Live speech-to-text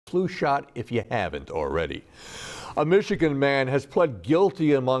flu shot if you haven't already. A Michigan man has pled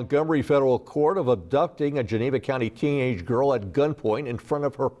guilty in Montgomery federal court of abducting a Geneva County teenage girl at gunpoint in front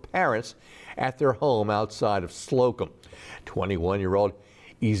of her parents at their home outside of Slocum. 21-year-old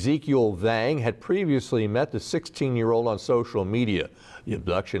Ezekiel Vang had previously met the 16-year-old on social media. The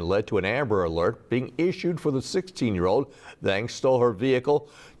abduction led to an Amber Alert being issued for the 16-year-old. Vang stole her vehicle,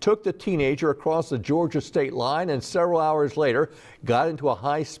 took the teenager across the Georgia state line, and several hours later got into a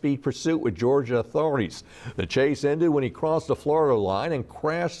high-speed pursuit with Georgia authorities. The chase ended when he crossed the Florida line and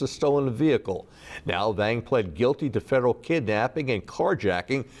crashed the stolen vehicle. Now Vang pled guilty to federal kidnapping and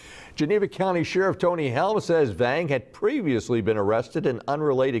carjacking. Geneva County Sheriff Tony Helm says Vang had previously been arrested in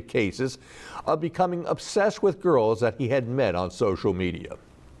unrelated cases of becoming obsessed with girls that he had met on social media.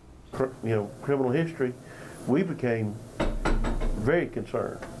 Criminal history, we became very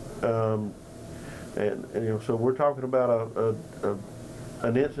concerned. So we're talking about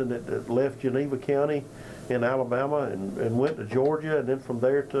an incident that left Geneva County in Alabama and went to Georgia, and then from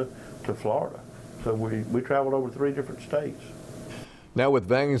there to Florida. So we traveled over 3 different states. Now, with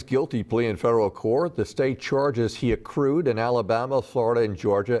Vang's guilty plea in federal court, the state charges he accrued in Alabama, Florida, and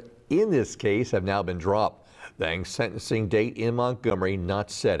Georgia in this case have now been dropped. Vang's sentencing date in Montgomery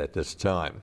not set at this time.